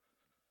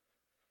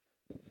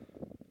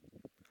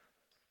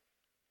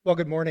Well,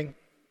 good morning.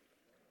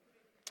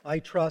 I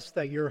trust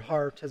that your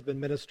heart has been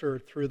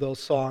ministered through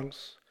those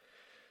songs.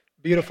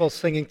 Beautiful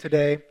singing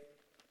today.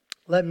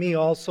 Let me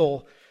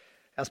also,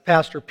 as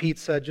Pastor Pete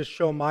said, just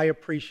show my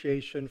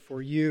appreciation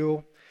for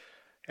you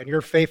and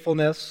your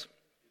faithfulness.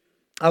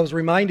 I was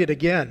reminded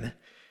again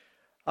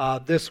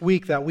this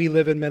week that we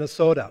live in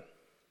Minnesota.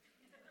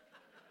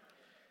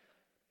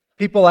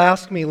 People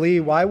ask me, Lee,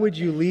 why would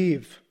you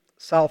leave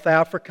South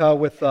Africa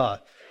with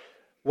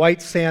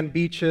white sand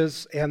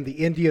beaches and the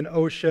Indian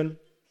Ocean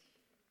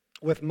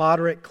with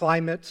moderate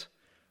climate,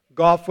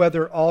 golf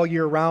weather all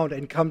year round,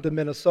 and come to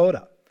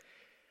Minnesota?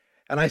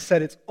 And I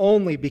said, it's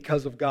only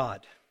because of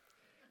God.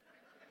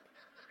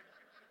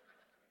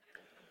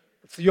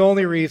 It's the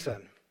only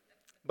reason.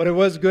 But it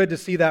was good to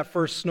see that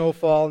first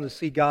snowfall and to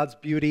see God's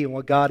beauty and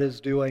what God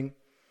is doing.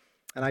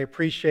 And I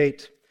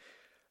appreciate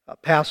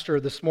Pastor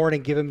this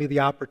morning giving me the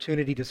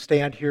opportunity to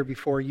stand here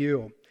before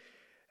you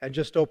and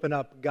just open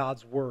up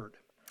God's Word.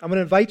 I'm going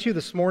to invite you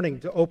this morning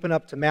to open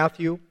up to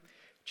Matthew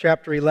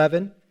chapter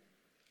 11.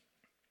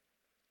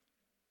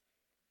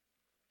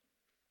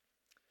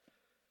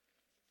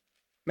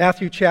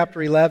 Matthew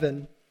chapter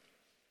 11.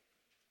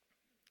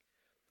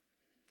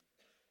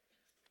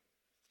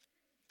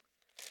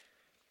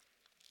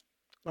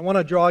 I want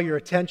to draw your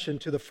attention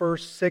to the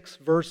first 6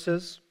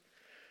 verses.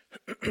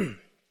 And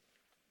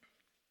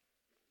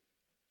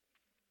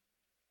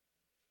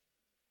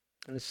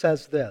it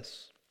says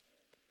this.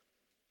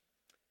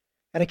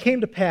 And it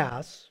came to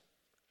pass,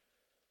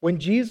 when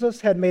Jesus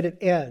had made an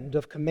end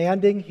of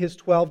commanding his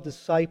 12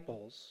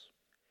 disciples,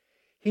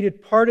 he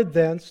departed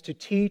thence to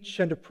teach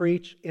and to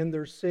preach in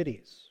their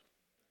cities.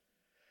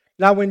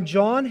 Now when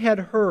John had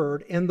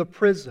heard in the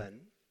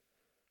prison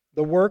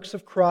the works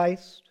of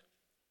Christ,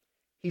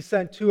 he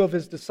sent 2 of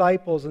his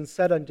disciples and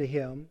said unto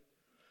him,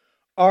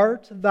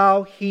 Art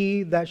thou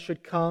he that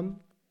should come,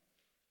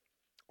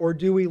 or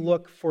do we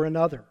look for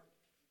another?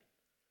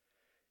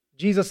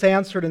 Jesus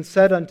answered and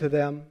said unto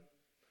them,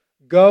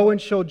 Go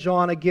and show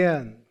John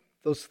again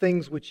those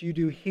things which you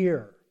do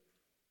hear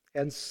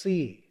and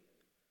see.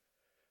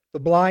 The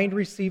blind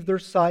receive their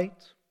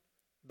sight,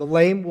 the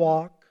lame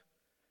walk,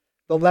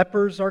 the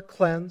lepers are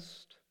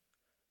cleansed,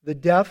 the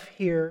deaf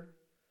hear,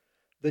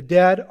 the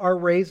dead are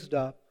raised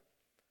up,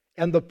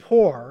 and the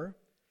poor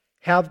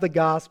have the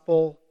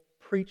gospel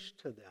preached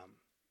to them.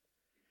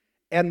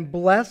 And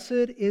blessed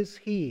is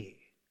he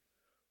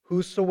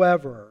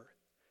whosoever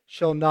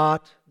shall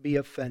not be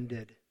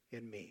offended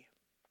in me.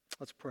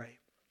 Let's pray.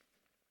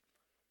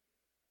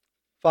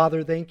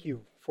 Father, thank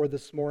you for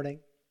this morning.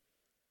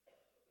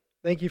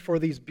 Thank you for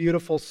these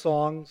beautiful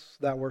songs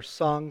that were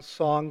sung,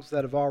 songs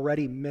that have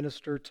already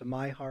ministered to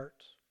my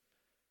heart.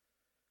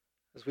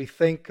 As we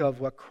think of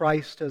what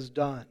Christ has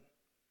done,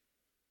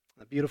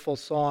 a beautiful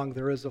song,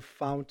 There is a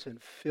fountain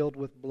filled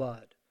with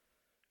blood,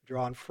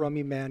 drawn from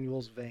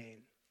Emmanuel's vein.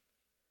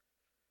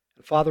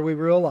 And Father, we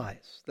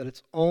realize that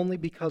it's only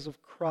because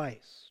of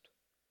Christ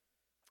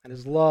and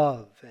His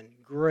love and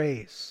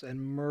grace and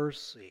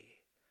mercy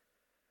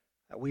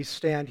that we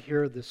stand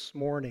here this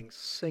morning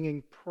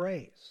singing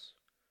praise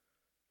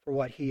for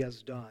what He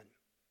has done.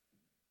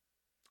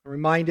 I'm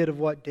reminded of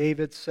what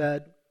David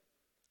said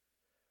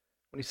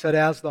when he said,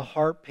 As the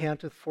hart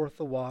panteth forth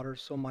the water,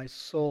 so my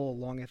soul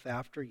longeth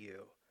after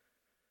you,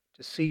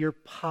 to see your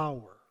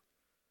power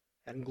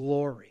and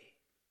glory.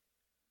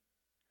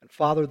 And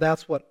Father,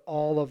 that's what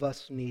all of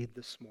us need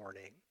this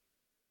morning.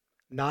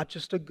 Not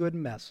just a good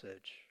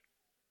message,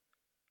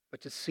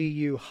 but to see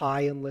you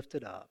high and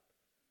lifted up,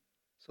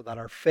 so that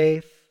our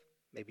faith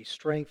may be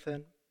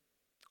strengthened,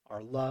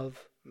 our love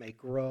may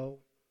grow,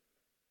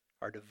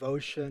 our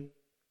devotion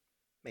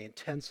may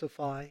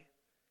intensify,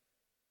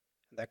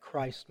 and that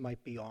Christ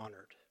might be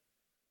honored.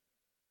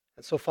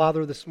 And so,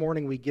 Father, this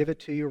morning we give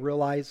it to you,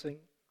 realizing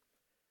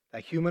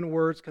that human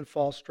words can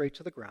fall straight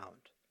to the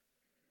ground,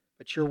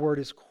 but your word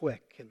is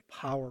quick and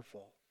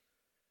powerful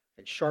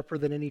and sharper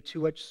than any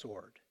two-edged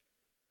sword.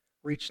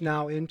 Reach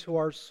now into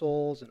our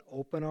souls and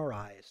open our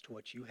eyes to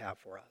what you have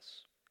for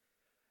us.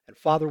 And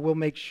Father, we'll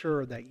make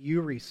sure that you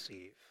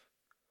receive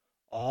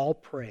all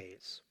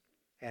praise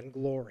and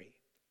glory.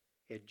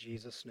 In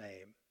Jesus'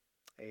 name,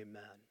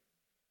 amen.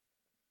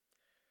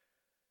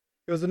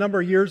 It was a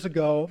number of years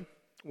ago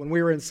when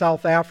we were in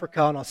South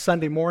Africa on a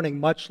Sunday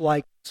morning, much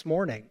like this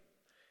morning.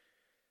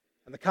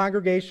 And the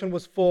congregation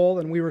was full,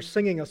 and we were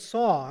singing a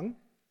song.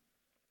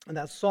 And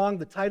that song,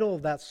 the title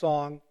of that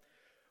song,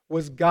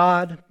 was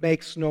God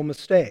Makes No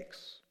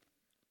Mistakes.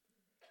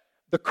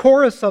 The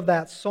chorus of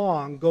that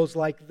song goes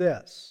like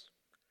this.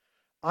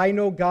 I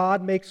know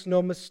God makes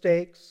no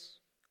mistakes.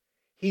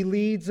 He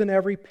leads in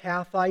every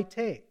path I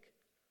take.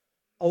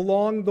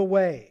 Along the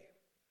way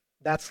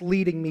that's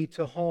leading me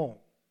to home.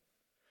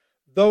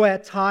 Though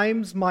at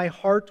times my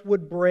heart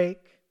would break,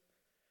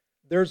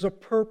 there's a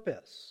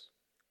purpose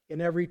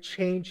in every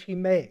change He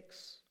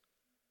makes,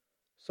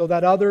 so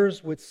that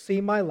others would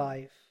see my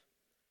life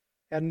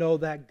and know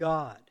that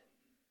God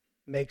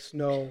makes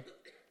no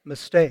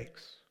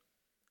mistakes.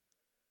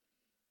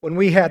 When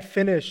we had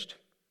finished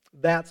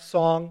that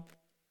song,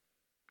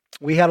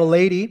 we had a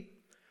lady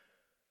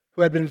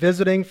who had been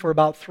visiting for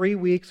about 3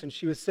 weeks, and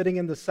she was sitting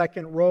in the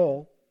second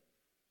row.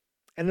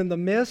 And in the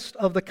midst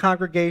of the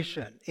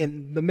congregation,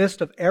 in the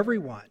midst of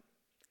everyone,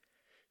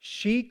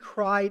 she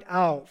cried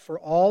out for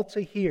all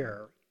to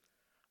hear,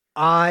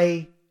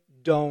 "I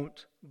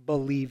don't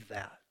believe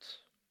that."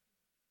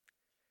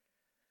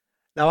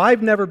 Now,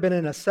 I've never been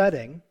in a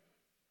setting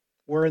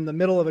where in the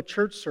middle of a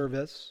church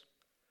service,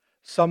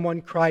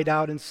 someone cried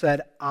out and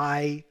said,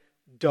 "I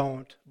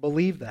don't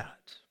believe that."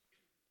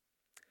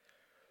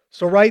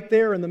 So right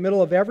there in the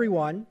middle of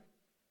everyone,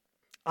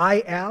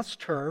 I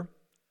asked her,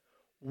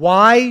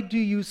 "Why do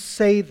you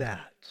say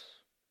that?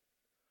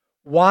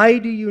 Why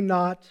do you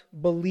not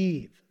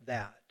believe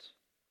that?"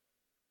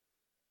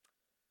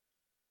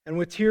 And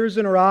with tears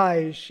in her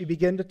eyes, she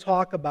began to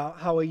talk about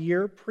how a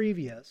year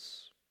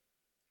previous,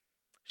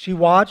 she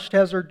watched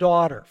as her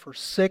daughter for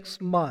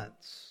 6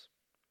 months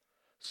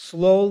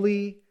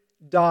slowly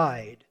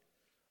died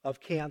of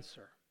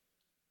cancer.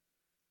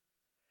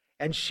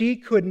 And she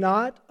could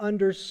not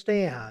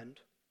understand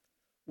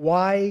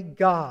why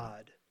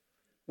God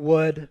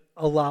would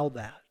allow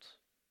that.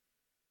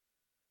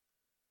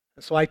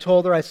 And so I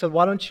told her, I said,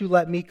 "Why don't you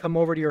let me come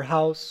over to your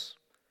house?"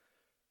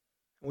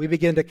 And we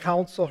began to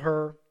counsel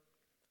her.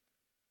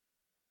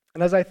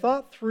 And as I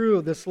thought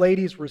through this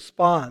lady's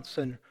response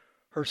and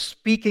her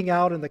speaking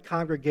out in the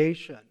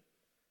congregation,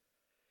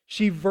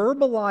 she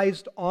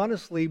verbalized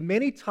honestly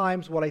many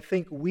times what I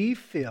think we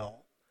feel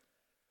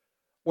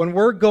when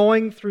we're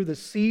going through the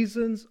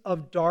seasons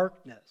of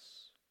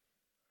darkness,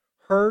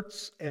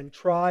 hurts and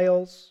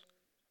trials,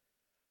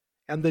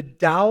 and the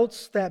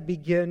doubts that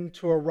begin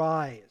to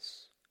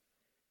arise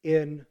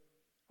in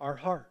our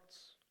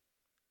hearts.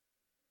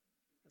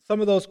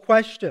 Some of those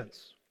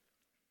questions: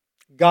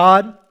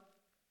 God,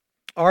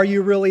 are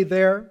you really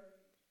there?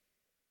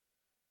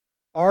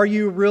 Are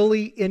you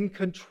really in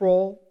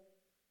control?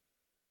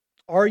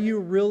 Are you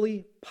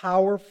really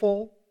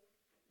powerful?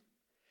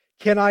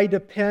 Can I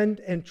depend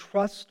and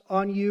trust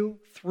on you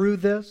through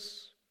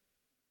this?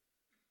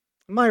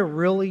 Am I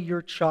really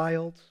your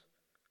child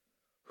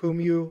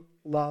whom you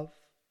love?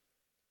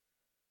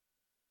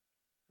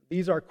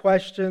 These are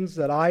questions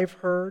that I've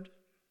heard,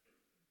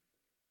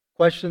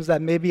 questions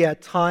that maybe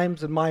at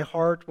times in my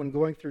heart when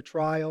going through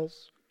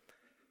trials,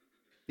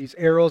 these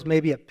arrows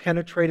maybe have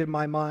penetrated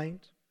my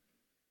mind.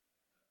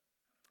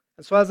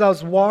 And so as I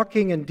was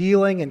walking and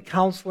dealing and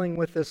counseling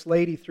with this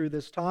lady through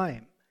this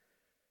time,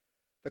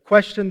 the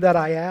question that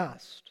I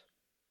asked,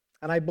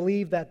 and I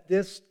believe that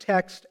this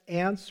text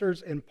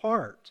answers in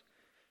part,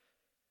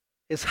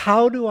 is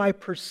how do I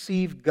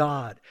perceive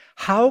God?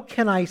 How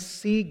can I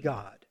see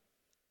God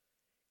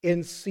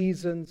in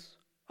seasons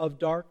of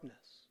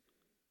darkness?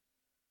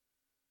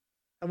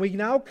 And we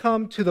now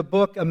come to the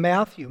book of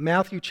Matthew,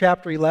 Matthew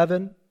chapter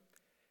 11.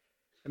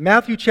 And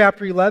Matthew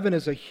chapter 11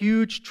 is a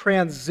huge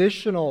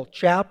transitional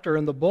chapter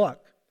in the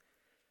book,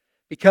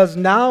 because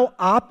now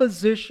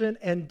opposition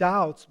and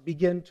doubts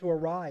begin to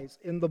arise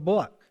in the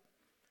book.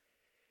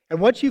 And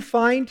what you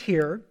find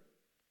here,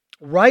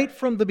 right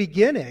from the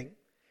beginning,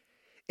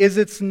 is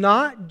it's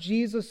not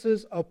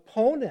Jesus'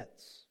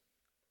 opponents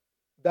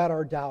that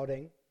are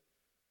doubting,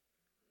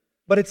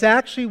 but it's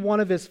actually one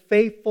of his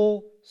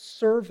faithful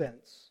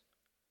servants,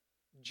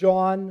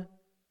 John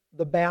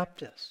the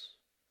Baptist.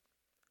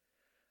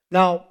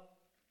 Now,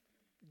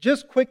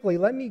 just quickly,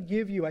 let me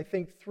give you, I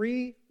think,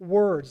 3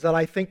 words that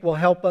I think will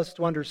help us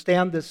to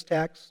understand this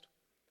text,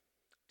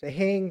 to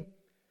hang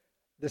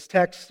this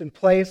text in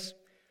place.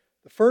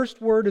 The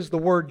first word is the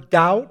word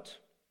doubt.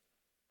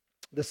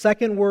 The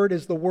second word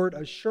is the word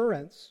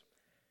assurance.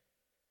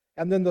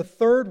 And then the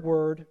third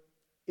word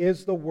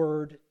is the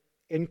word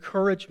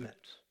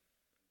encouragement.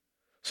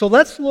 So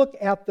let's look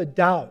at the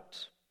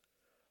doubt.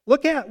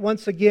 Look at,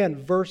 once again,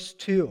 verse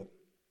 2.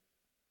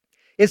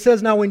 It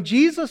says, "Now when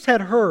Jesus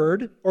had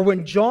heard, or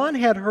when John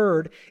had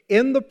heard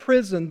in the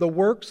prison the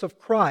works of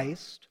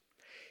Christ,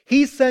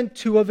 he sent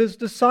 2 of his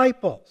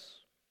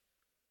disciples."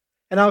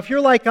 And now if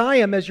you're like I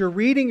am, as you're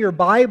reading your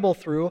Bible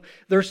through,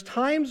 there's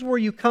times where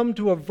you come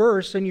to a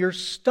verse and you're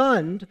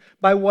stunned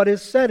by what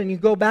is said. And you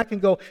go back and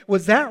go,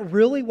 was that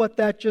really what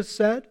that just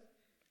said?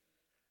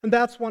 And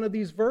that's one of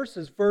these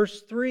verses,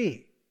 verse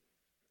 3.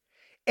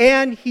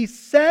 "And he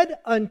said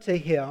unto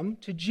him,"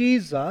 to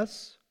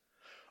Jesus,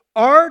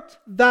 "Art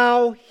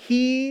thou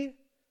he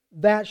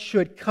that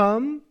should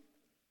come,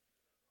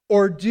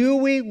 or do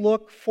we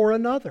look for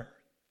another?"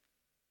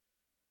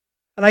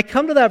 And I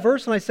come to that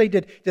verse and I say,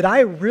 did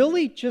I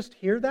really just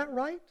hear that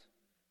right?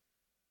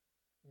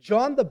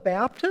 John the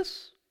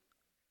Baptist?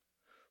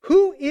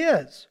 Who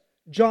is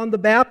John the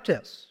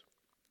Baptist?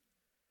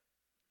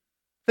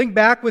 Think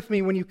back with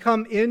me when you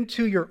come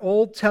into your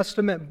Old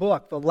Testament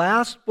book. The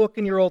last book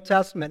in your Old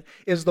Testament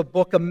is the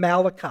book of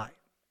Malachi.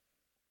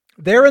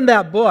 There in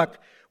that book,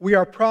 we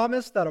are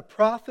promised that a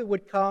prophet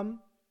would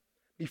come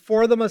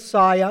before the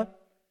Messiah.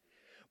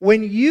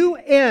 When you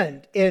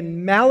end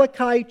in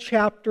Malachi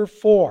chapter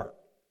 4,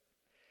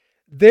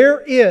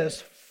 there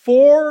is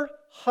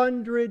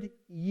 400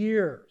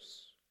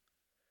 years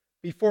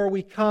before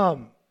we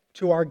come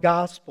to our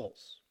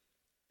Gospels.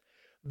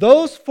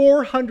 Those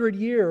 400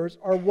 years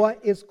are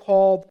what is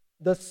called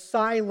the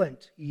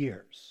silent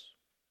years.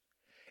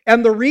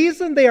 And the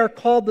reason they are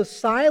called the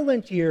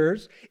silent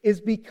years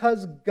is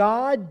because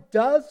God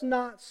does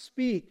not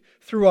speak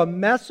through a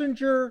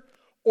messenger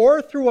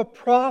or through a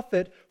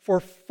prophet for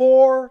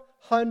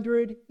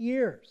 400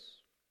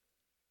 years.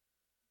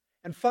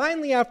 And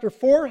finally, after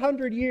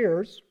 400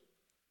 years,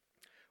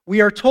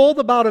 we are told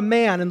about a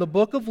man in the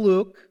book of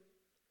Luke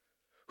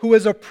who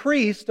is a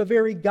priest, a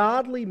very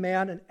godly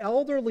man, an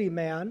elderly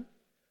man,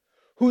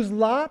 whose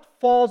lot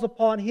falls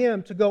upon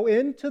him to go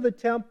into the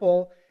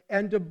temple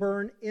and to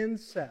burn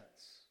incense.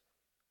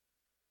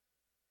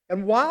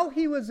 And while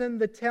he was in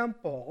the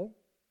temple,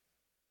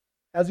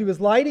 as he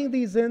was lighting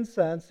these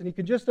incense, and you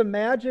can just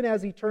imagine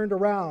as he turned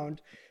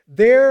around,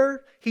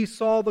 there he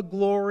saw the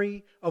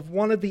glory of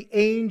one of the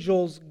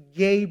angels,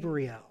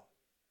 Gabriel.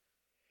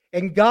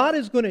 And God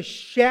is going to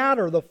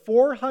shatter the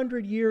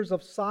 400 years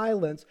of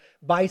silence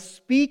by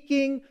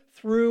speaking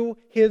through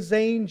His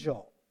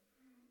angel.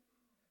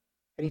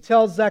 And He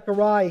tells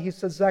Zechariah, He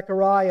says,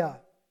 Zechariah,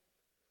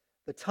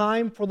 the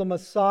time for the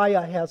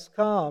Messiah has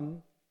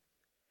come,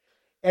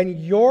 and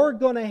you're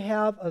going to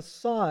have a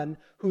son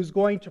who's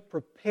going to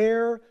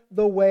prepare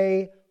the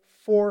way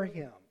for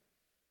Him.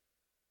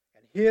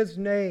 And His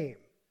name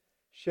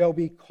shall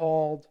be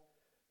called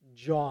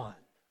John.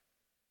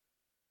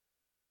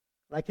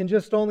 I can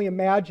just only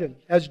imagine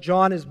as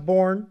John is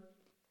born,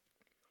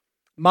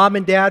 Mom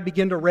and Dad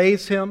begin to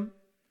raise him.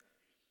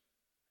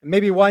 And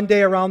maybe one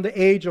day around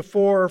the age of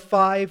 4 or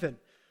 5, and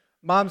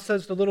Mom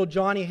says to little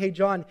Johnny, hey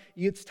John,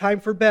 it's time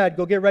for bed.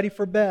 Go get ready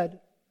for bed.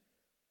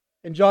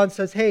 And John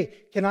says, hey,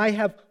 can I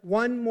have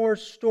one more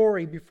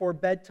story before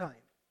bedtime?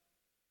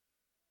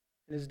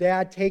 And his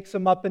dad takes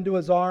him up into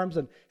his arms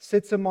and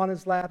sits him on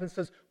his lap and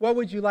says, what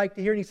would you like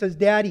to hear? And he says,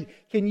 Daddy,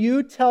 can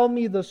you tell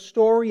me the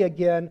story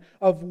again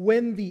of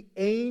when the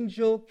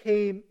angel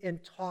came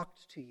and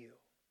talked to you?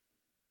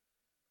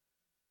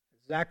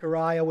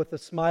 Zechariah, with a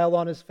smile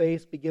on his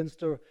face, begins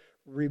to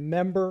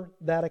remember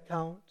that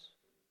account.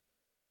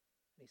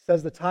 He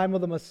says, the time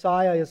of the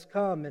Messiah has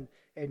come.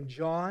 And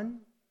John,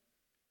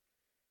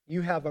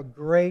 you have a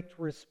great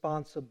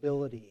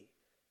responsibility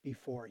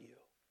before you.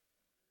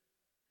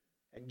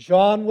 And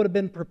John would have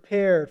been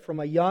prepared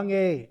from a young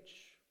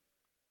age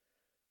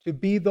to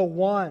be the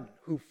one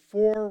who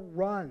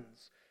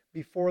foreruns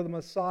before the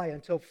Messiah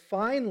until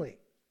finally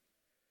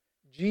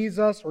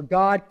Jesus or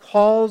God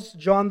calls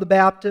John the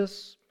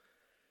Baptist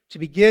to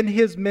begin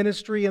his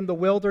ministry in the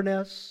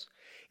wilderness.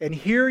 And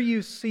here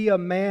you see a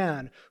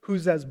man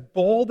who's as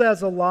bold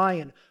as a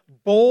lion,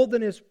 bold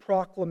in his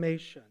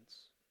proclamations.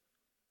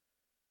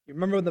 You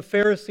remember when the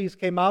Pharisees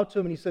came out to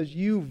him and he says,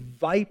 you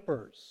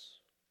vipers.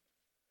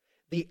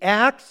 The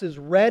axe is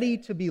ready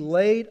to be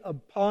laid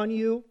upon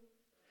you.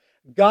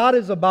 God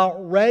is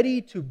about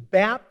ready to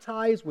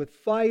baptize with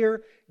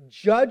fire.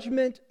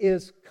 Judgment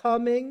is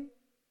coming.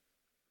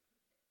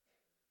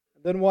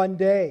 And then one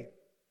day,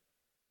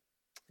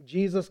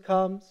 Jesus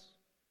comes.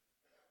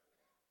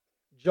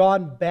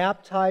 John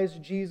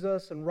baptized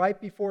Jesus, and right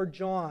before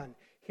John,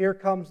 here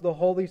comes the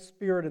Holy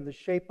Spirit in the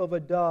shape of a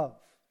dove.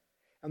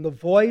 And the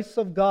voice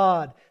of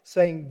God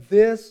saying,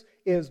 this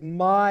is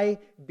my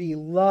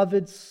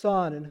beloved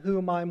Son in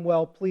whom I'm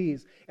well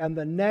pleased. And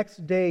the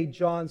next day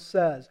John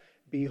says,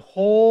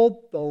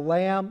 behold the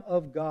Lamb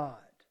of God,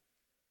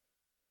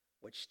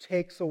 which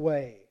takes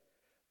away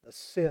the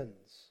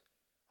sins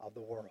of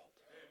the world.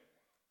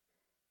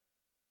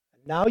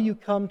 And now you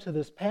come to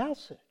this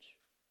passage.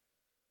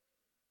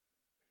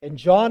 And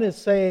John is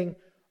saying,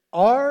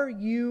 are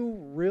you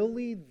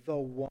really the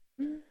one?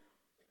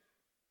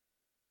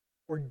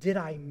 Or did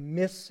I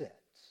miss it?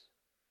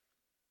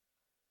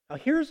 Now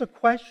here's a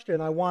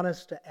question I want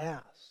us to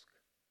ask.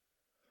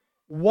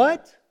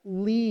 What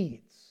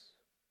leads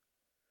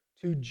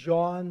to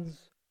John's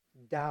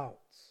doubts?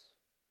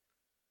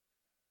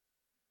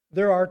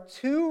 There are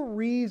two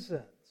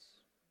reasons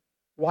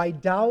why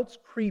doubts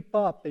creep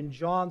up in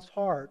John's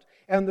heart,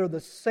 and they're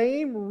the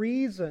same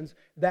reasons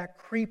that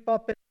creep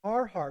up in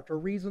our heart, or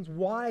reasons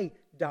why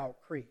doubt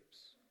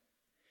creeps.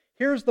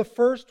 Here's the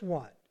first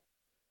one.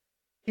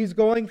 He's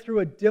going through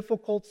a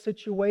difficult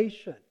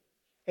situation,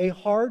 a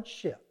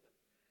hardship.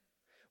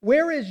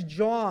 Where is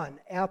John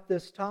at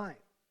this time?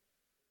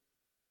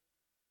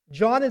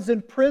 John is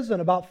in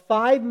prison about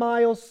 5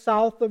 miles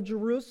south of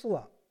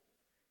Jerusalem.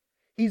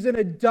 He's in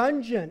a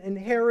dungeon in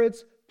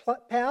Herod's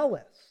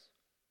palace.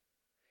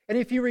 And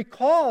if you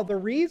recall, the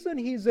reason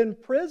he's in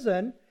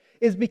prison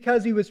is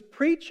because he was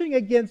preaching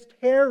against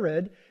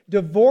Herod,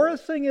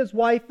 divorcing his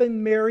wife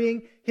and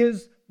marrying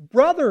his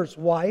brother's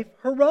wife,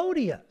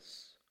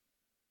 Herodias.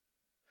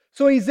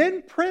 So he's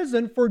in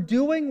prison for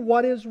doing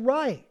what is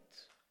right.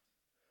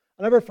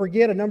 I'll never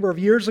forget, a number of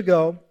years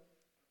ago,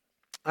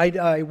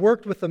 I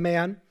worked with a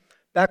man,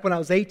 back when I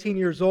was 18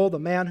 years old, a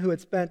man who had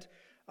spent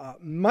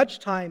much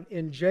time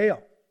in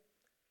jail.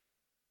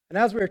 And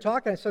as we were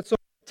talking, I said, so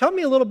tell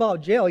me a little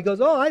about jail. He goes,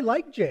 oh, I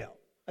like jail.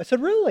 I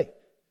said, really?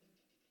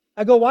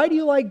 I go, why do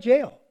you like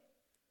jail?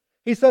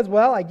 He says,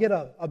 well, I get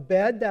a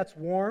bed that's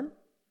warm.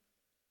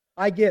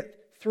 I get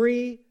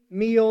 3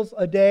 meals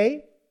a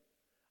day.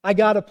 I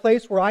got a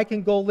place where I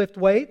can go lift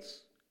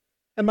weights.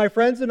 And my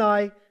friends and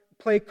I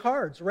play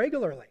cards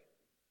regularly.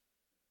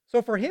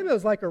 So for him, it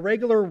was like a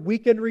regular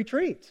weekend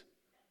retreat.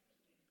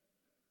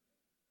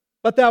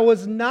 But that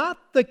was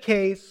not the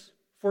case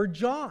for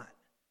John.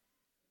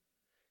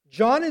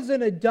 John is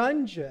in a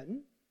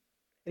dungeon.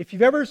 If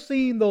you've ever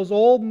seen those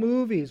old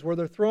movies where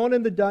they're thrown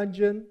in the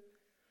dungeon,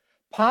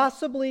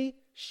 possibly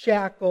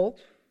shackled,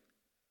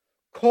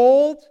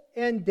 cold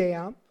and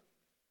damp,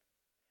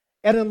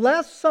 and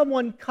unless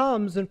someone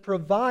comes and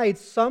provides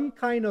some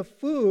kind of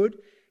food,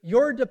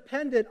 you're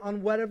dependent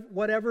on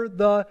whatever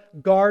the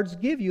guards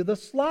give you, the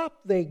slop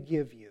they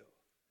give you.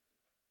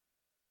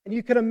 And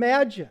you can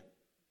imagine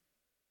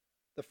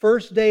the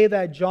first day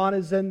that John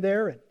is in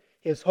there and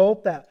his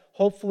hope that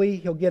hopefully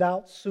he'll get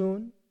out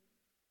soon.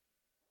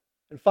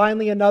 And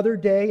finally another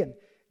day, and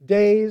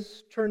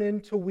days turn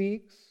into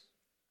weeks.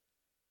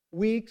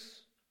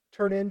 Weeks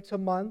turn into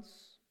months.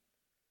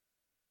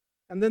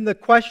 And then the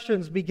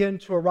questions begin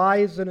to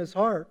arise in his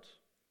heart.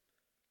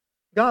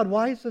 God,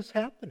 why is this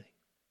happening?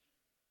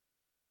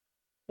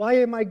 Why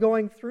am I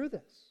going through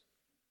this?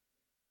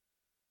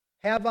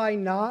 Have I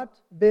not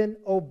been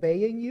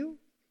obeying you?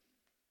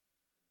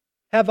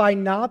 Have I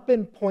not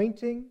been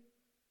pointing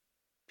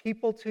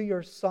people to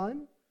your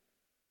Son?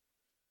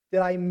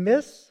 Did I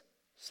miss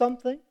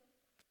something?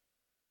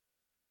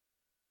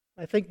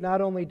 I think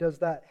not only does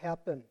that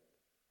happen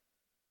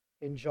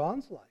in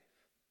John's life,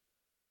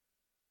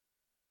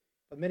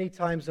 but many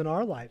times in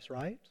our lives,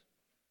 right?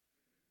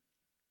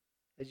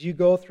 As you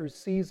go through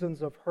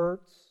seasons of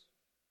hurts,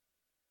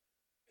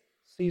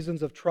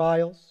 seasons of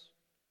trials,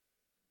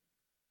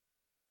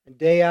 and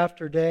day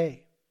after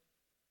day,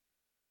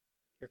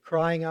 you're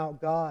crying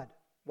out, God,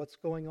 what's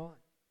going on?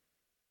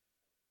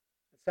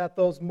 It's at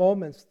those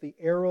moments the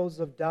arrows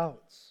of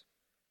doubts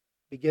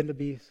begin to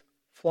be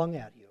flung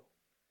at you.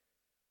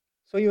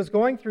 So he was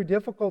going through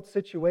difficult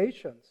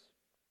situations.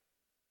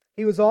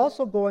 He was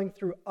also going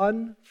through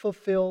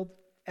unfulfilled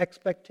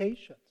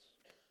expectations.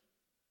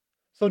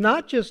 So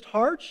not just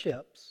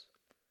hardships,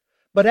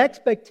 but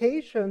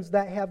expectations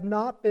that have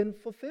not been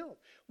fulfilled.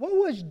 What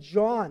was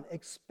John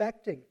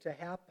expecting to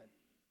happen?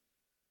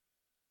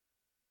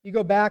 You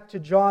go back to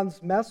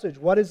John's message.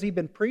 What has he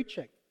been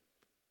preaching?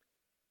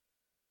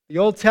 The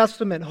Old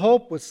Testament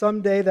hope was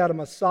someday that a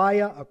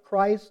Messiah, a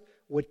Christ,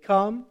 would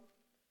come.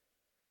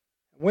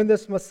 When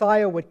this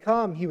Messiah would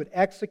come, he would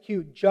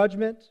execute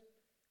judgment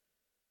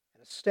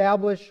and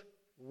establish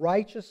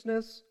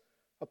righteousness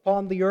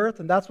upon the earth.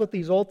 And that's what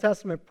these Old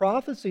Testament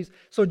prophecies.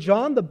 So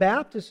John the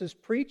Baptist is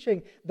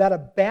preaching that a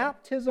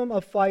baptism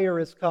of fire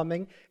is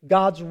coming,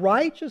 God's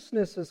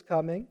righteousness is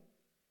coming,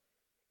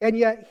 and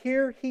yet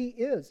here he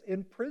is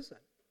in prison.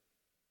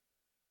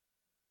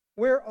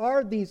 Where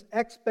are these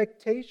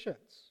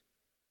expectations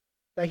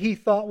that he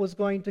thought was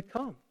going to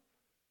come?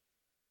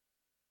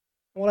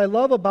 What I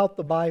love about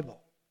the Bible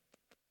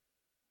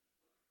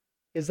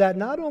is that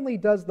not only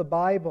does the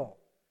Bible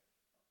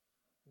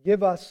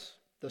give us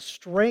the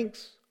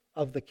strengths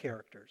of the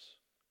characters,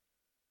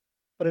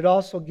 but it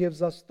also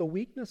gives us the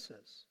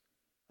weaknesses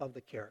of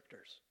the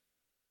characters.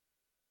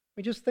 I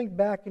mean, just think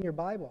back in your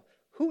Bible.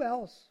 Who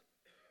else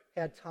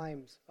had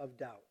times of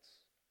doubts?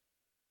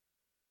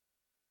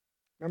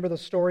 Remember the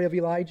story of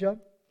Elijah?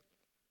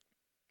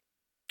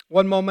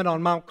 One moment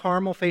on Mount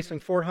Carmel, facing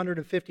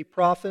 450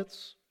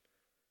 prophets,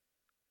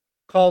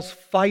 calls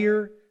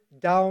fire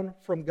down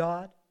from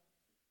God.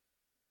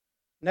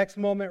 Next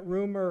moment,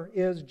 rumor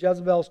is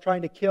Jezebel's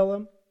trying to kill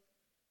him.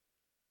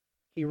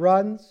 He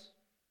runs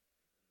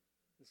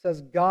and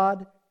says,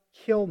 God,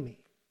 kill me.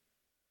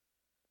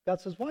 God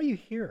says, why are you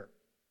here,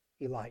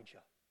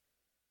 Elijah?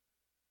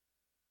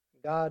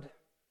 God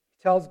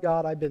tells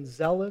God, I've been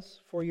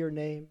zealous for your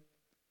name,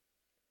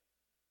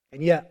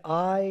 and yet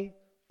I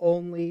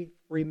only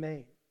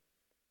remain.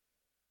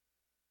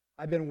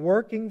 I've been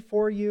working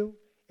for you,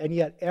 and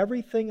yet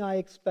everything I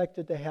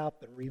expected to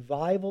happen,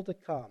 revival to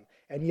come,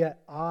 and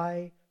yet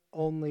I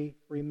only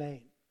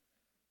remain.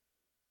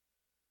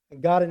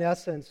 And God, in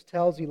essence,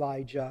 tells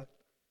Elijah,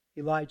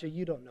 Elijah,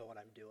 you don't know what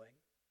I'm doing.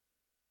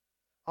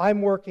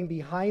 I'm working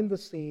behind the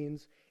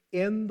scenes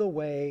in the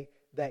way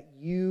that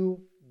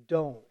you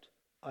don't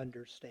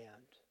understand.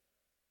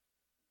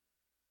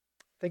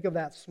 Think of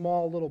that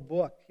small little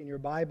book in your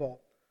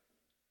Bible,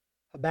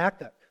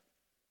 Habakkuk.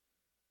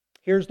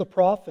 Here's the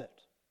prophet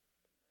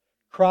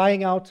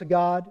crying out to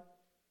God.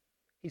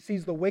 He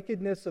sees the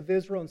wickedness of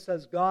Israel and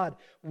says, God,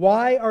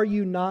 why are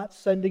you not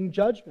sending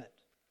judgment?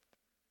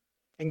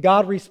 And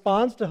God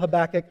responds to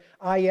Habakkuk,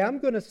 I am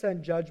going to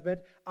send judgment.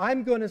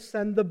 I'm going to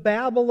send the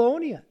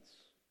Babylonians.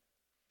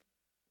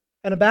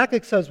 And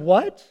Habakkuk says,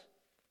 what?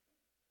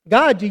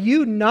 God, do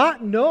you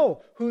not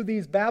know who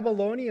these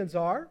Babylonians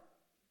are?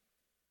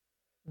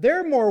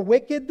 They're more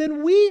wicked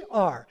than we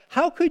are.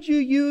 How could you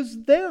use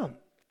them?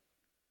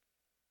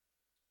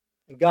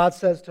 And God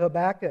says to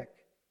Habakkuk,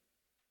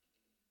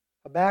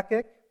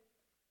 Habakkuk,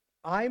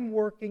 I'm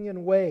working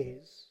in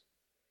ways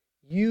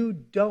you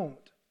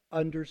don't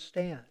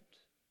understand.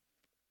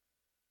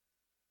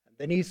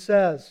 Then he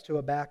says to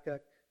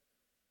Habakkuk,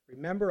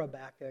 remember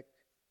Habakkuk,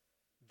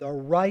 the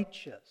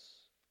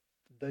righteous,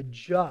 the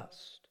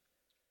just,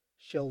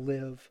 shall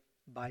live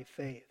by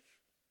faith.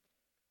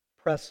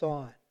 Press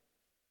on.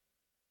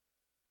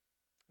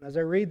 And as I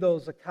read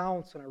those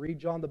accounts, and I read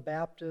John the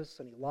Baptist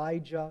and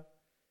Elijah,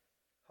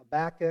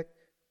 Habakkuk,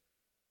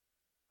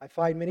 I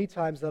find many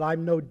times that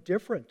I'm no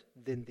different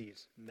than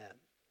these men.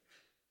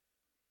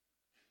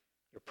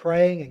 You're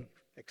praying and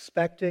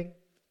expecting.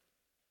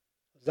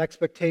 Those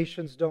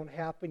expectations don't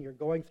happen. You're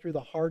going through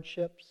the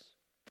hardships.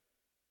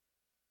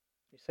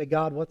 You say,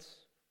 God,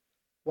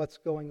 what's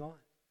going on?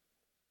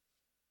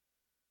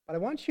 But I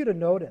want you to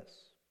notice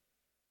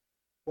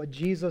what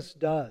Jesus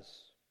does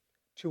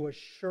to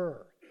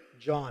assure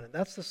John. And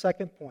that's the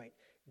second point,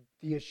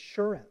 the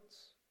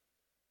assurance.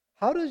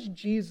 How does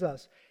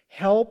Jesus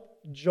help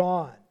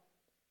John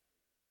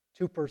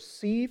to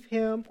perceive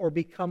him or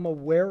become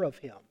aware of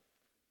him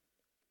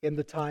in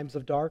the times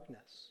of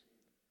darkness?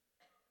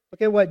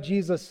 Look at what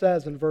Jesus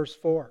says in verse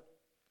 4.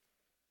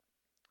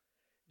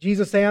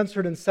 Jesus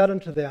answered and said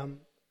unto them,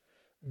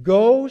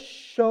 Go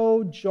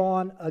show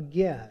John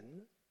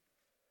again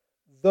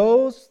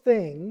those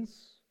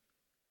things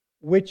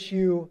which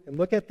you, and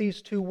look at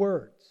these two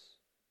words,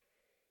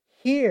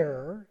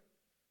 hear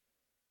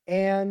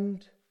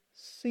and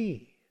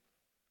see.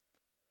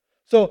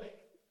 So,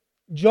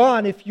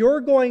 John, if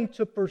you're going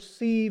to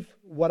perceive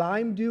what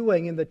I'm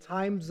doing in the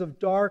times of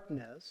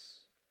darkness,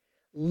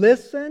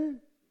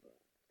 listen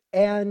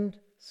and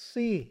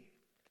see.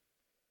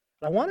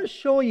 I want to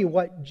show you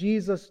what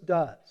Jesus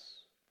does.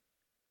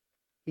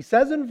 He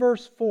says in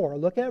verse 4,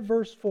 look at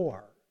verse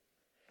 4.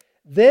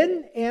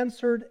 Then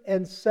answered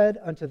and said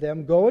unto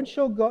them, Go and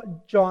show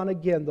John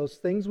again those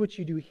things which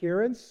you do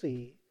hear and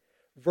see.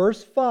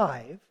 Verse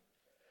 5,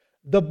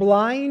 the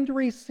blind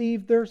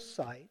receive their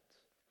sight,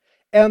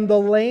 and the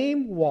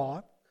lame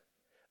walk,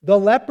 the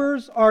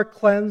lepers are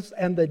cleansed,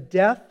 and the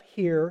deaf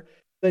hear,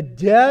 the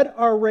dead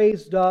are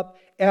raised up,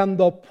 and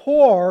the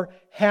poor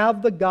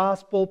have the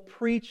gospel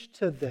preached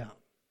to them.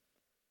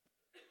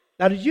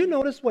 Now, did you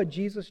notice what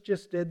Jesus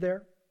just did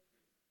there?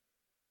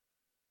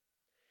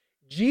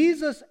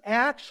 Jesus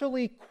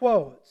actually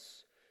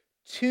quotes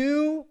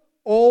two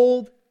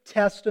Old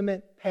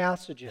Testament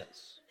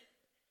passages.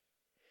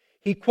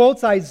 He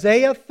quotes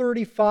Isaiah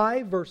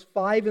 35, verse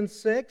 5 and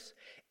 6,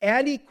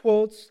 and he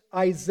quotes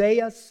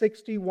Isaiah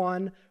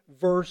 61,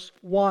 verse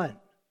 1.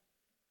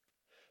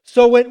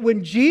 So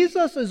when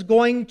Jesus is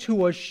going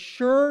to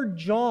assure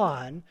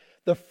John,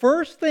 the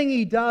first thing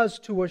he does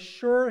to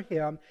assure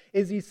him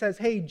is he says,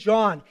 Hey,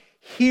 John,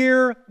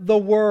 hear the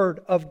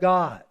word of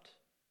God.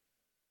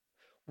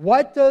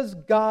 What does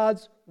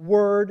God's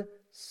word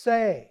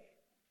say?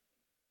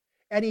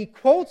 And he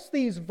quotes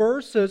these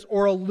verses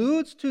or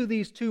alludes to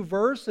these two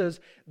verses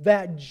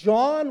that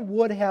John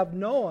would have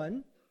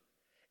known,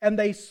 and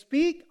they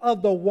speak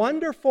of the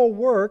wonderful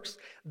works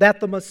that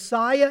the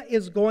Messiah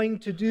is going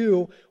to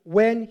do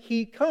when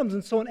he comes.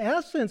 And so in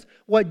essence,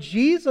 what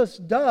Jesus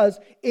does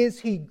is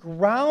he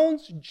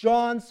grounds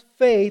John's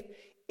faith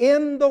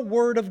in the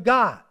Word of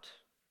God.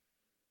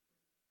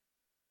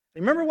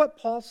 Remember what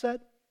Paul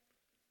said?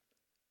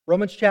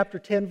 Romans chapter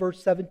 10,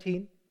 verse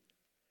 17.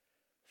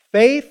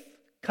 Faith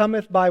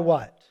cometh by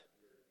what?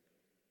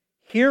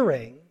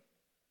 Hearing,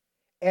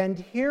 and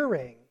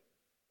hearing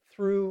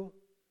through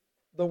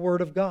the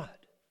Word of God.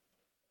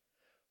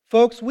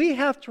 Folks, we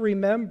have to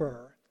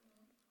remember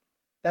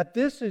that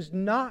this is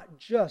not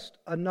just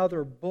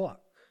another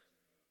book.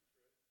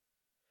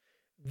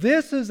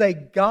 This is a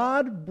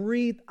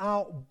God-breathed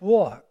out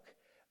book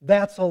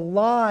that's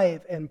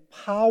alive and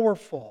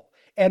powerful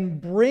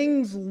and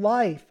brings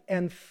life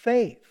and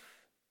faith.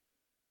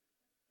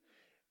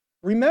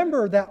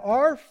 Remember that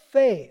our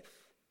faith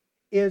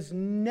is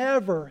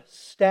never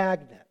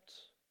stagnant.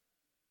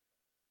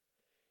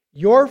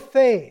 Your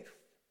faith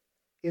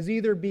is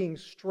either being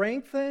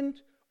strengthened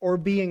or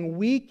being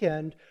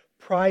weakened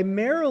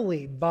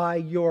primarily by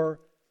your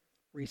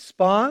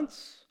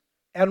response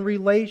and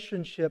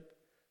relationship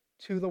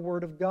to the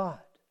Word of God.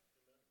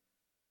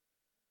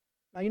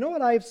 Now, you know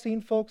what I have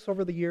seen, folks,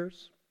 over the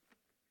years?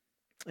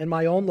 In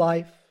my own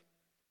life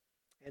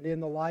and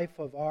in the life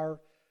of our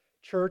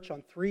church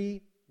on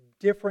 3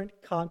 different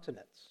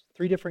continents,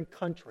 3 different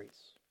countries.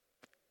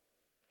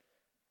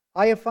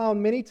 I have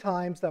found many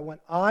times that when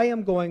I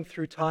am going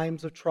through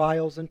times of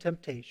trials and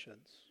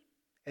temptations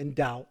and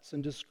doubts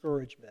and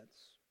discouragements,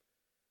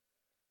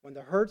 when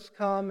the hurts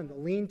come and the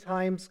lean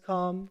times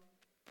come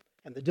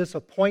and the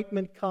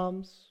disappointment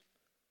comes,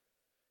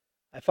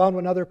 I found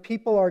when other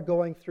people are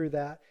going through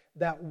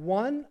that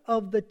one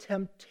of the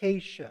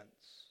temptations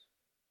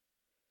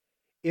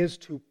is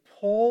to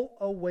pull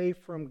away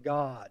from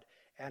God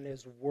and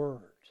His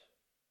Word.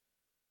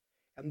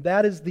 And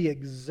that is the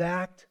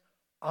exact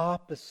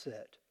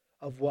opposite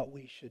of what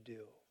we should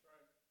do.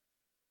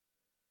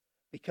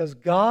 Because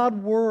God's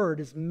Word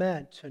is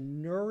meant to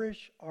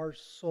nourish our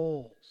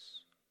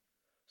souls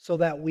so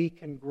that we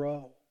can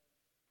grow.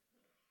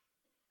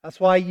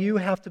 That's why you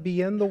have to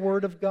be in the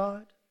Word of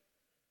God.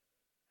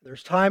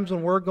 There's times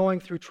when we're going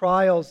through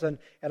trials and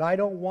I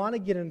don't want to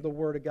get into the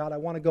Word of God. I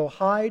want to go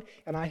hide,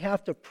 and I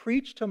have to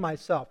preach to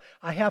myself.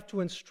 I have to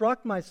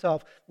instruct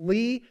myself,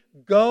 Lee,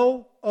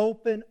 go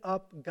open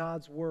up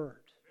God's Word.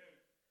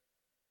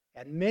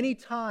 And many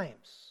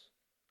times,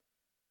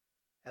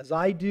 as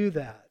I do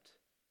that,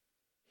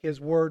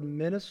 His Word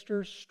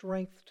ministers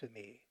strength to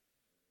me.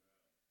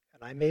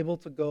 And I'm able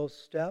to go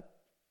step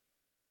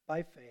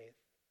by faith,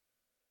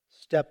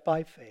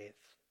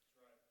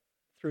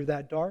 through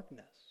that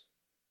darkness.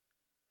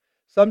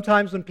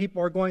 Sometimes when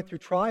people are going through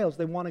trials,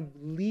 they want to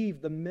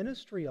leave the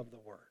ministry of the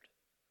Word.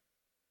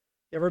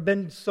 You ever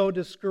been so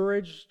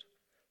discouraged?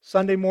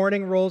 Sunday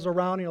morning rolls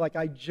around and you're like,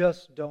 I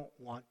just don't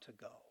want to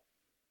go.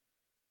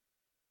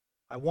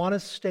 I want to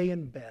stay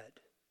in bed.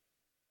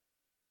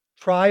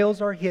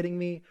 Trials are hitting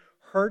me.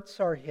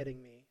 Hurts are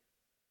hitting me.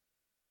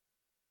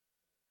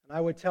 And I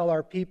would tell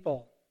our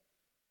people,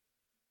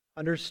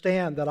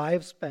 understand that I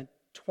have spent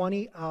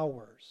 20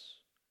 hours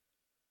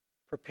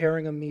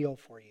preparing a meal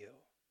for you.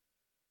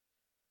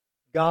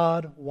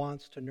 God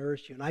wants to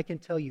nourish you. And I can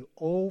tell you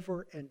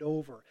over and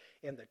over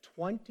in the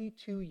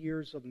 22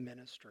 years of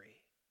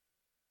ministry,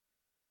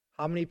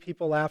 how many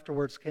people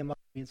afterwards came up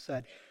to me and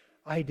said,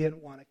 I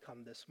didn't want to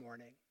come this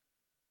morning,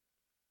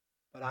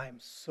 but I am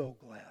so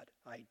glad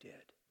I did.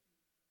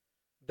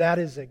 That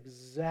is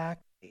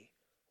exactly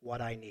what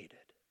I needed.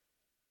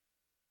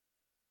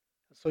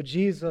 So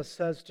Jesus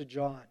says to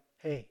John,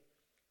 hey,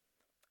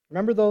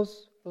 remember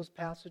those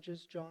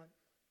passages, John?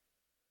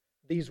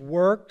 These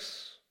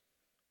works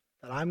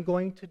that I'm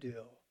going to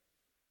do.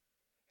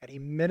 And he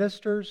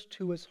ministers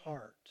to his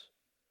heart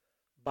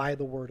by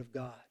the Word of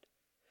God.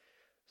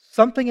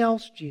 Something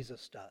else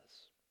Jesus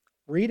does.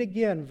 Read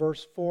again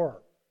verse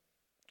 4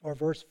 or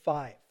verse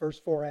 5, verse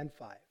 4 and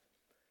 5.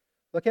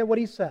 Look at what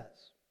he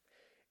says.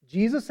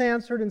 Jesus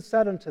answered and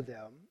said unto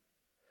them,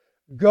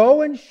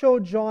 go and show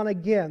John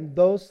again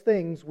those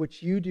things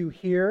which you do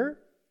hear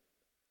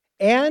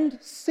and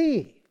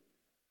see.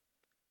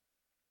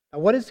 Now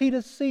what is he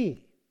to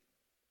see?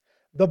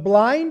 The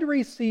blind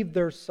receive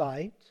their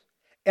sight,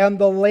 and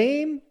the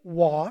lame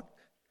walk,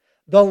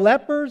 the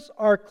lepers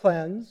are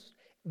cleansed,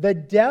 the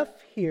deaf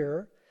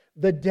hear,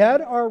 the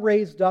dead are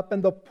raised up,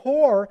 and the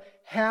poor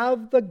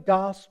have the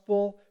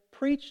gospel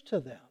preached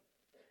to them.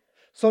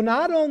 So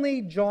not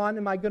only, John,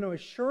 am I going to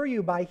assure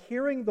you by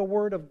hearing the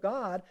Word of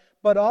God,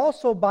 but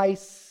also by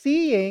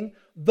seeing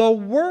the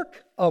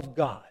work of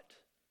God.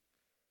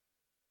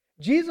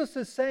 Jesus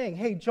is saying,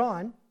 hey,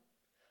 John,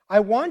 I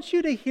want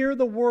you to hear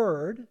the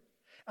Word,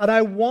 and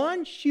I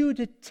want you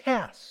to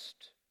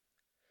test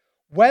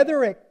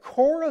whether it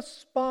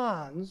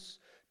corresponds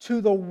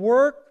to the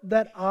work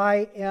that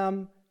I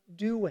am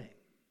doing.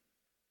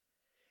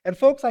 And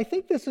folks, I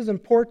think this is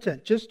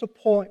important just to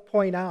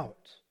point out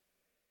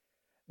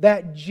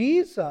that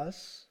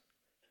Jesus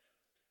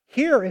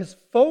here is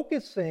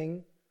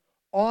focusing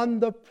on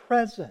the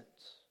present.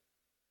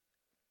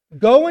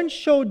 Go and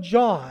show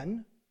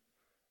John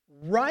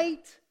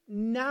right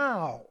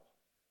now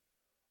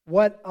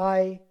what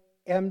I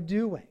am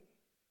doing.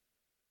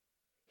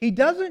 He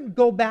doesn't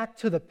go back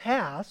to the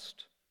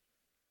past.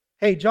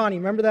 Hey, Johnny,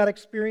 remember that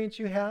experience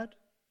you had?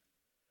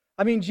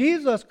 I mean,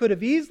 Jesus could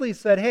have easily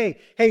said,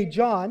 hey,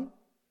 John,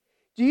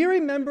 do you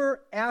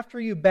remember after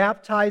you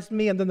baptized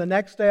me and then the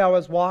next day I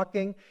was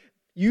walking,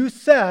 you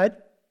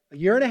said, a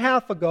year and a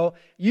half ago,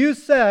 you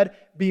said,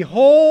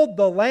 behold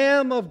the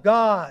Lamb of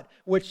God,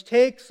 which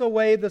takes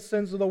away the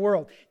sins of the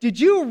world. Did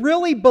you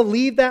really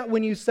believe that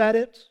when you said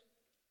it?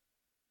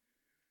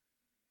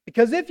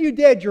 Because if you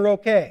did, you're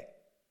okay.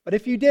 But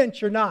if you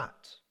didn't, you're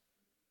not.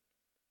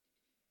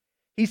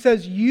 He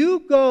says,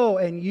 you go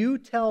and you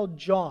tell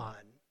John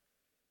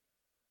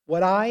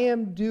what I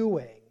am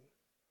doing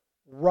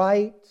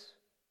right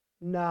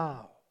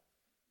now.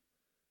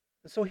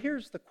 And so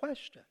here's the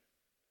question.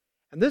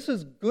 And this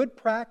is good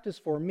practice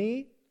for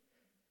me.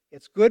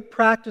 It's good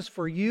practice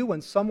for you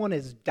when someone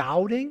is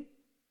doubting.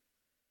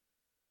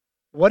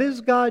 What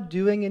is God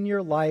doing in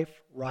your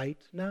life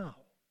right now?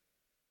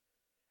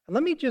 And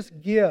let me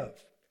just give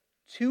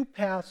two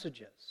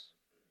passages.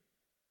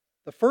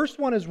 The first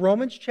one is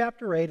Romans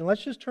chapter 8, and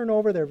let's just turn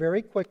over there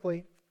very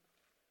quickly.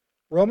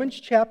 Romans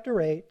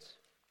chapter 8.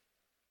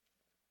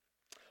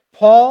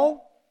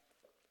 Paul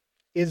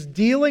is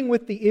dealing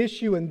with the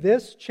issue in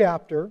this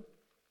chapter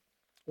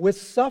with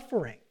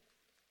suffering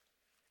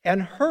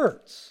and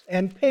hurts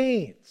and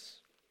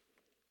pains.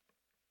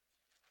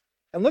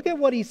 And look at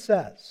what he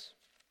says.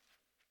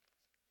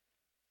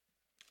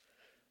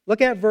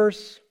 Look at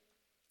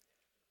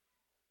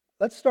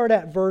let's start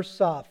at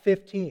verse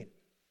 15.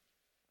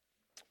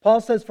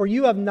 Paul says, for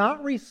you have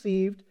not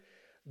received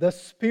the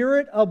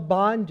spirit of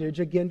bondage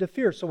again to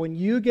fear. So when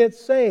you get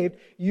saved,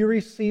 you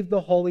receive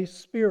the Holy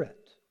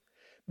Spirit.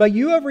 But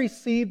you have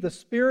received the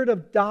spirit of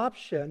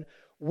adoption,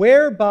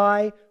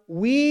 whereby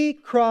we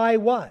cry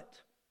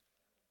what?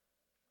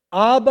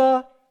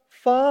 Abba,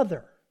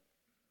 Father.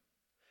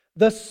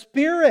 The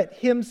Spirit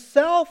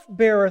Himself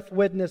beareth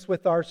witness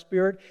with our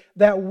spirit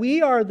that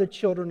we are the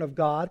children of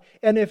God,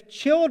 and if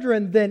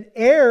children, then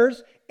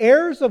heirs,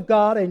 heirs of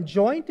God and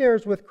joint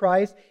heirs with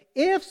Christ,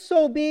 if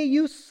so be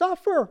you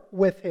suffer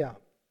with him,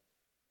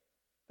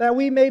 that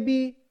we may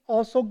be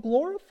also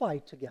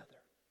glorified together.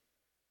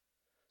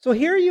 So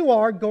here you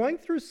are going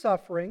through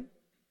suffering.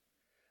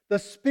 The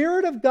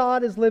Spirit of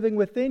God is living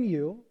within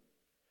you.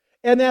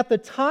 And at the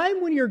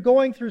time when you're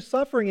going through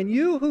suffering, and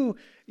you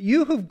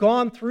who've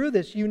gone through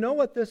this, you know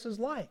what this is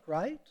like,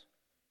 right?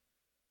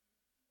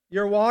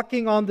 You're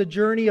walking on the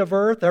journey of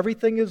earth.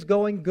 Everything is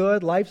going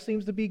good. Life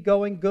seems to be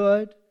going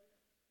good.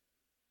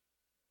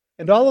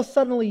 And all of a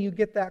sudden you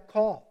get that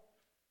call.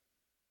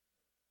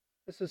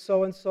 This is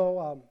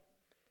so-and-so.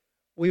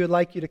 We would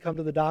like you to come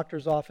to the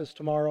doctor's office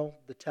tomorrow.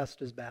 The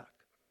test is back.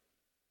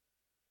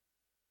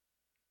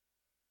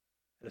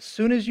 And as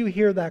soon as you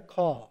hear that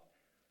call,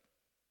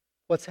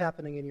 what's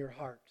happening in your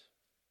heart?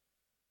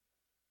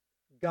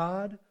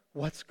 God,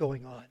 what's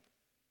going on?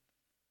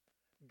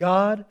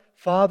 God,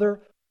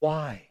 Father,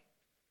 why?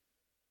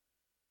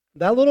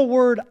 That little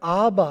word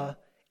Abba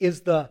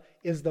is the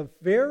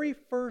very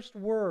first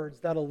words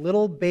that a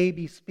little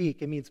baby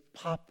speak. It means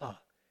Papa,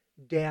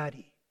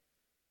 Daddy.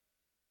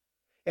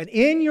 And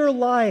in your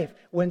life,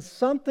 when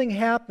something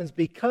happens,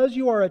 because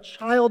you are a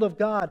child of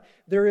God,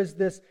 there is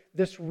this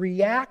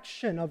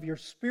reaction of your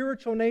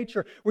spiritual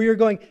nature where you're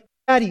going,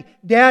 Daddy,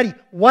 Daddy,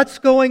 what's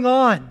going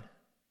on?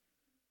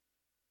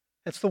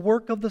 It's the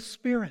work of the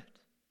Spirit.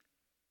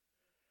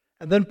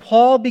 And then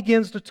Paul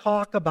begins to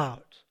talk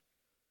about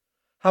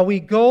how we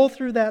go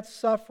through that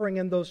suffering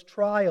and those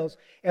trials,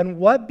 and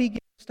what begins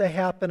to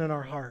happen in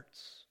our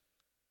hearts.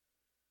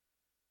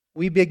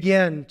 We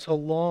begin to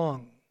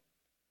long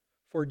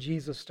for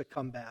Jesus to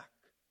come back.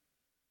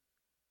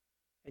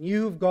 And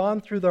you've gone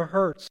through the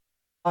hurts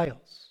and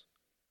trials.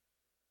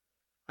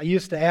 I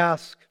used to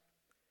ask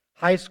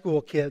high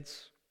school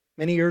kids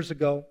many years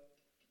ago,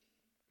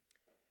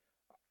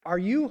 are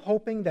you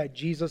hoping that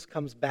Jesus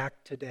comes back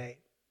today?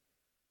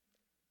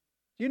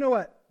 Do you know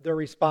what their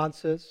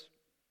response is?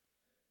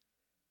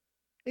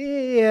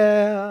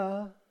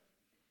 Yeah,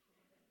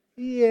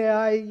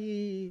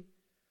 I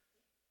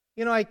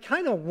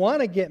kind of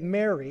want to get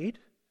married.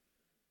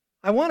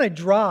 I want to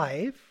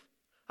drive.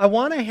 I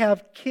want to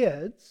have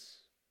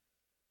kids.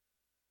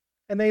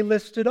 And they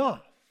list it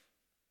off.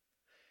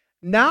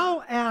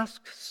 Now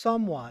ask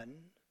someone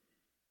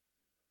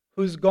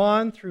who's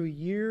gone through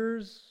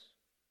years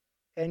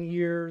and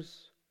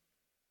years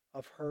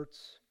of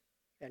hurts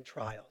and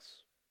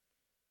trials.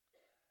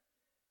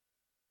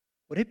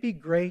 Would it be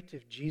great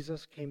if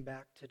Jesus came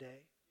back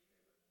today?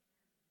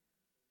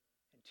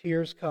 And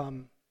tears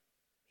come,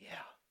 yeah.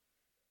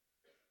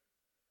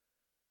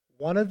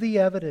 One of the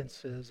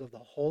evidences of the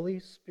Holy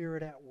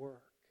Spirit at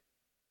work,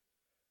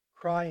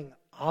 crying,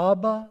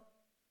 Abba,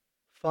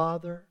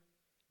 Father,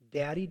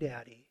 Daddy,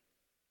 Daddy,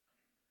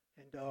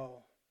 and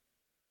oh,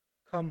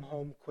 come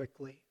home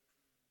quickly.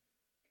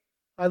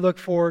 I look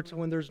forward to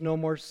when there's no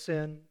more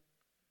sin,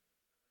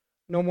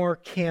 no more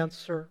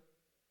cancer,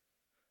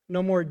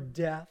 no more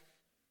death.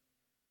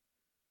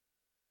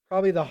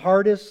 Probably the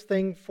hardest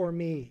thing for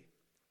me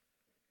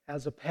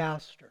as a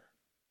pastor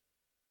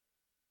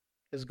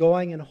is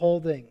going and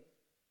holding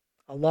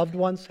a loved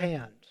one's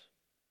hand,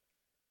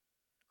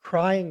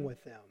 crying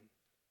with them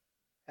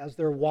as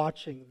they're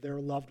watching their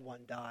loved one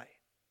die.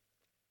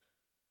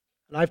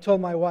 And I've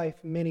told my wife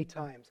many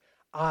times,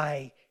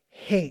 I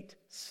hate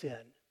sin.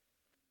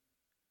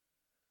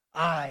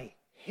 I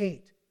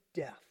hate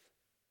death.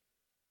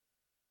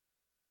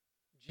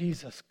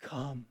 Jesus,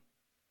 come.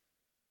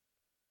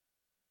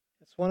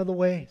 It's one of the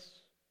ways.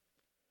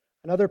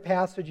 Another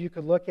passage you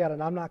could look at,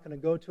 and I'm not going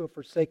to go to it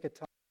for sake of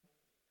time.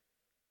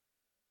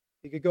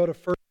 You could go to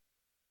 1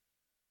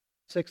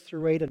 6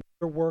 through 8,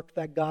 another work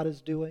that God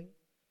is doing.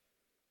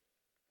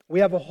 We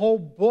have a whole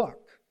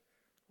book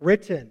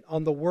written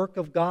on the work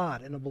of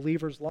God in a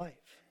believer's life.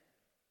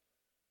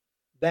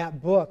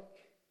 That book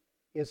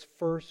is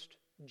 1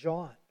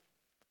 John.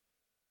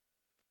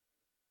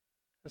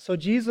 And so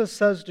Jesus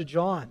says to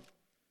John,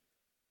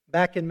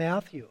 back in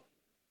Matthew,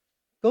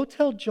 go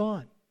tell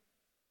John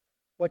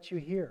what you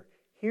hear.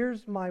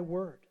 Here's my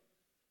word.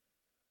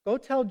 Go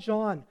tell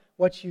John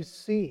what you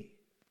see.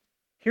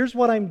 Here's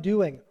what I'm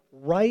doing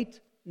right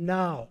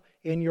now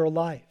in your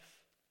life.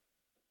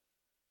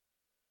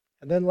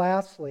 And then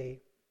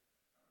lastly,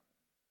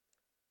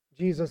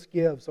 Jesus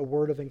gives a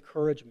word of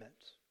encouragement.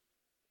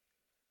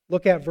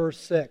 Look at verse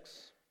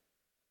 6.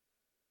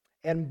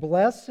 And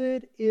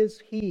blessed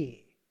is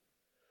he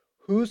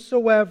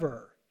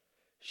whosoever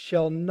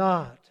shall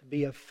not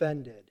be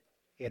offended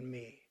in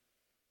me.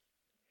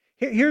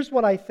 Here's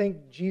what I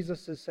think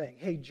Jesus is saying.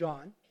 Hey,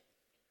 John,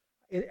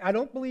 I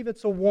don't believe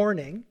it's a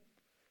warning,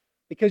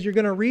 because you're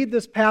going to read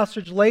this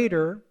passage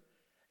later,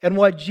 and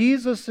what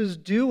Jesus is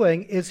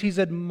doing is he's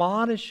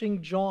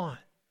admonishing John.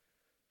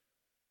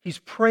 He's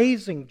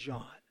praising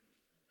John.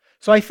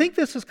 So I think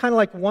this is kind of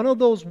like one of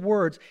those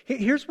words.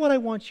 Here's what I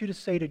want you to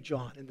say to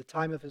John in the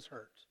time of his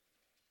hurt.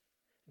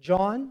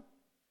 John,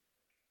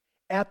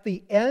 at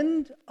the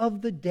end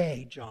of the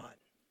day, John,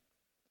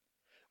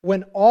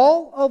 when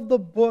all of the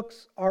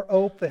books are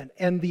open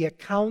and the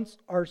accounts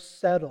are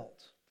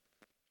settled,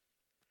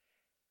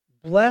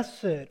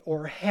 Blessed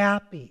or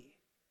happy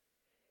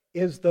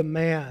is the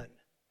man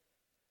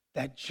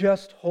that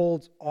just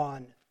holds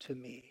on to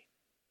me.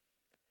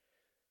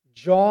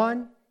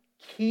 John,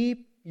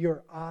 keep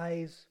your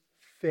eyes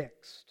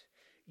fixed.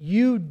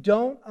 You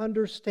don't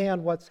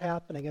understand what's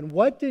happening. And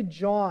what did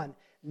John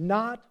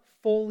not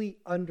fully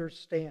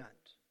understand?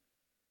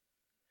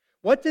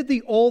 What did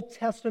the Old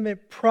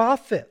Testament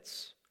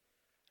prophets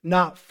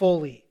not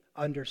fully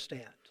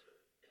understand?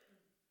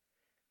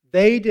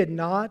 They did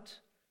not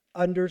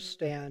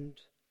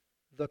understand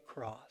the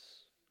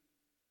cross.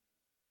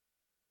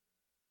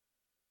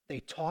 They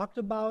talked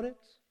about it,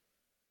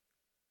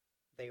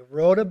 they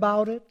wrote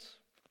about it,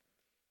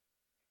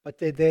 but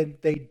they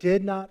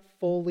did not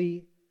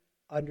fully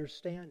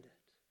understand it.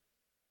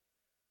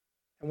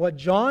 And what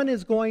John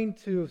is going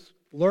to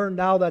learn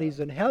now that he's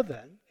in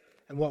heaven,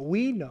 and what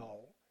we know,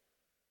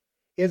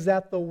 is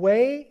that the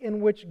way in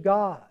which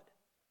God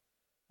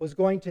was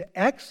going to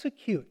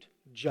execute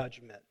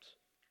judgment,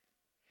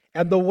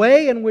 and the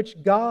way in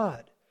which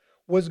God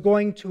was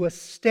going to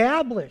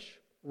establish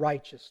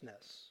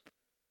righteousness,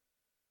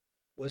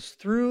 was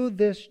through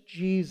this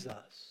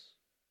Jesus,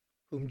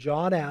 whom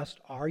John asked,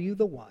 "Are you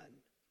the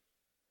one?"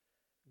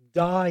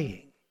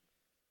 dying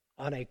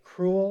on a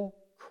cruel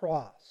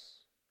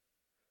cross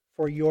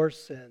for your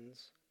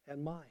sins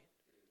and mine.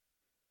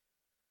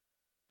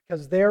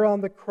 Because there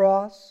on the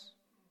cross,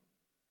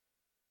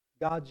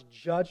 God's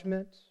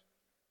judgment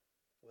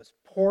was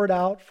poured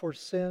out for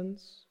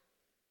sins.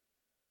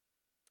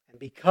 And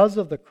because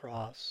of the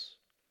cross,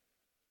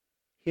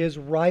 His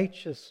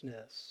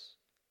righteousness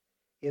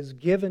is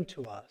given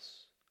to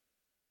us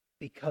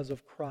because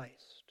of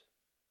Christ.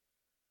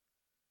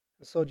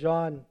 And so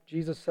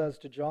Jesus says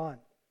to John,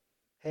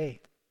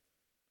 hey,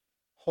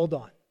 hold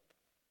on.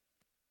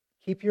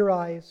 Keep your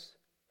eyes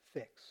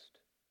fixed.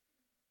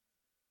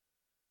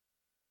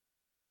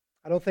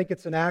 I don't think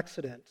it's an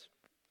accident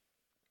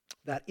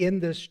that in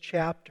this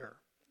chapter,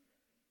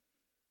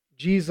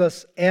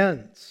 Jesus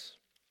ends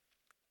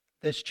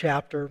this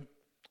chapter,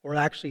 or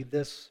actually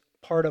this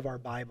part of our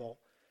Bible,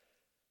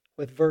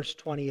 with verse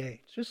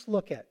 28. Just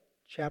look at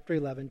chapter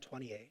 11,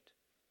 28.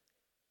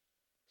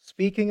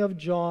 Speaking of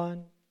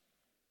John,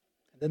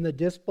 then the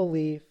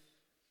disbelief,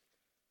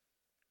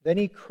 then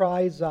he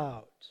cries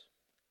out,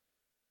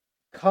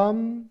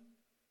 "Come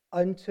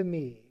unto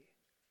me,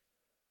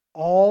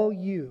 all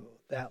you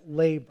that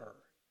labor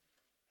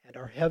and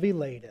are heavy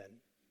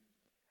laden,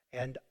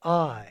 and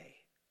I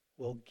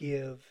will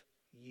give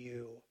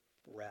you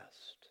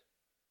rest."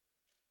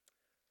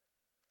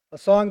 A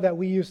song that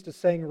we used to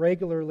sing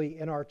regularly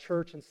in our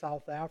church in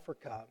South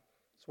Africa,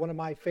 it's one of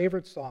my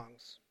favorite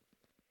songs,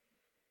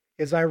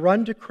 is "I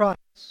Run to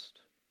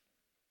Christ."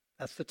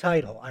 That's the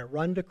title, "I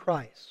Run to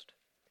Christ."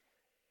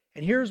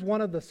 And here's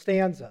one of the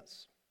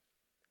stanzas.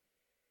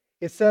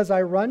 It says,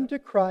 "I run to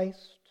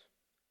Christ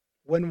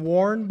when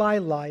worn by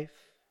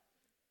life,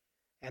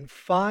 and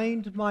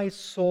find my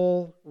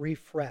soul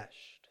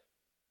refreshed.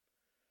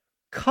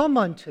 Come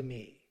unto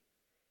me,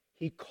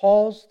 He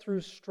calls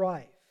through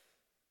strife.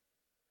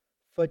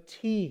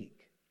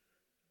 Fatigue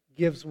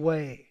gives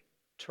way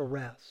to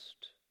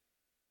rest."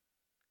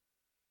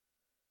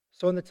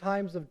 So in the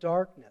times of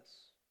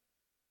darkness,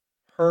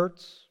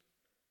 hurts,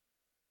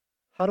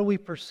 how do we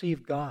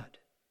perceive God?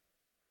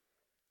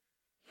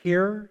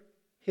 Hear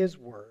His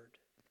word,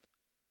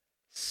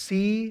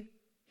 see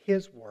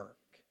His work,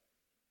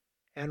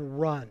 and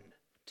run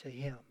to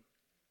Him.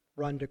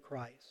 Run to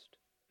Christ.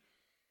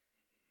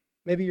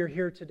 Maybe you're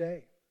here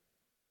today,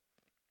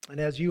 and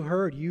as you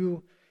heard,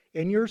 you,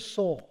 in your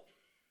soul,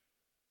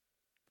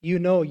 you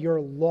know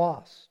you're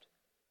lost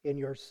in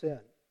your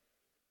sin.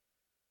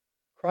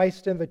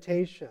 Christ's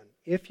invitation,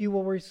 if you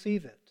will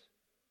receive it,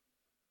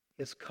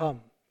 is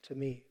 "Come to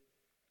me."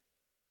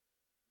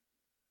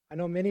 I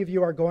know many of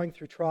you are going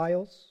through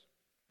trials.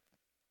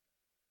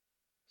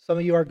 Some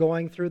of you are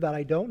going through that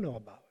I don't know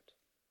about.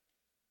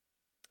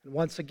 And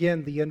once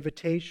again, the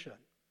invitation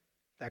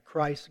that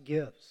Christ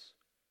gives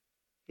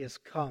is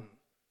 "Come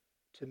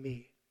to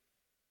me,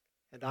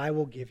 and I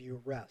will give you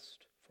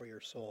rest for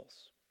your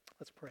souls."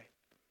 Let's pray.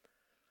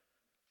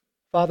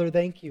 Father,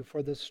 thank you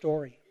for this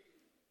story.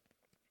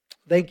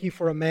 Thank you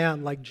for a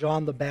man like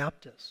John the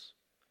Baptist,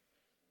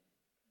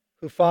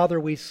 who, Father,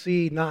 we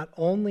see not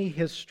only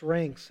his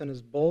strengths and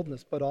his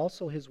boldness, but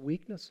also his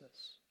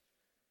weaknesses.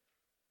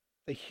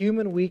 The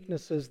human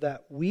weaknesses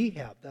that we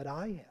have, that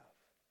I have.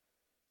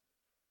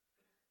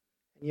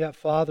 And yet,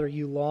 Father,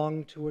 you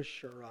long to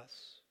assure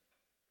us.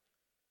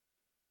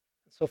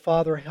 So,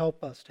 Father,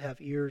 help us to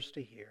have ears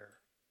to hear.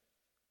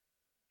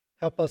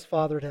 Help us,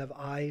 Father, to have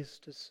eyes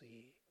to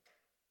see.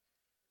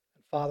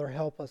 And Father,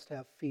 help us to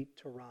have feet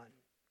to run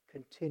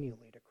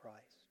continually to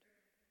Christ.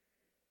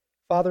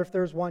 Father, if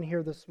there's one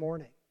here this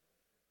morning,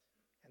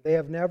 and they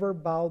have never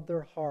bowed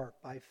their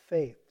heart by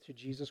faith to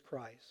Jesus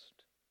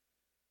Christ,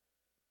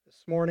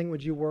 this morning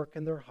would you work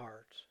in their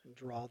heart and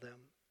draw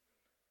them?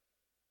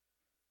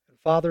 And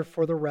Father,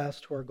 for the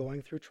rest who are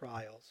going through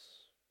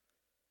trials,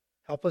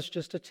 help us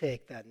just to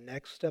take that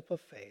next step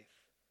of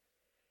faith,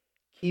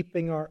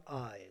 keeping our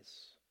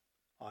eyes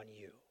on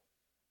you.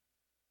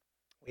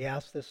 We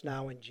ask this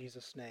now in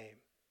Jesus' name.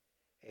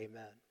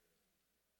 Amen.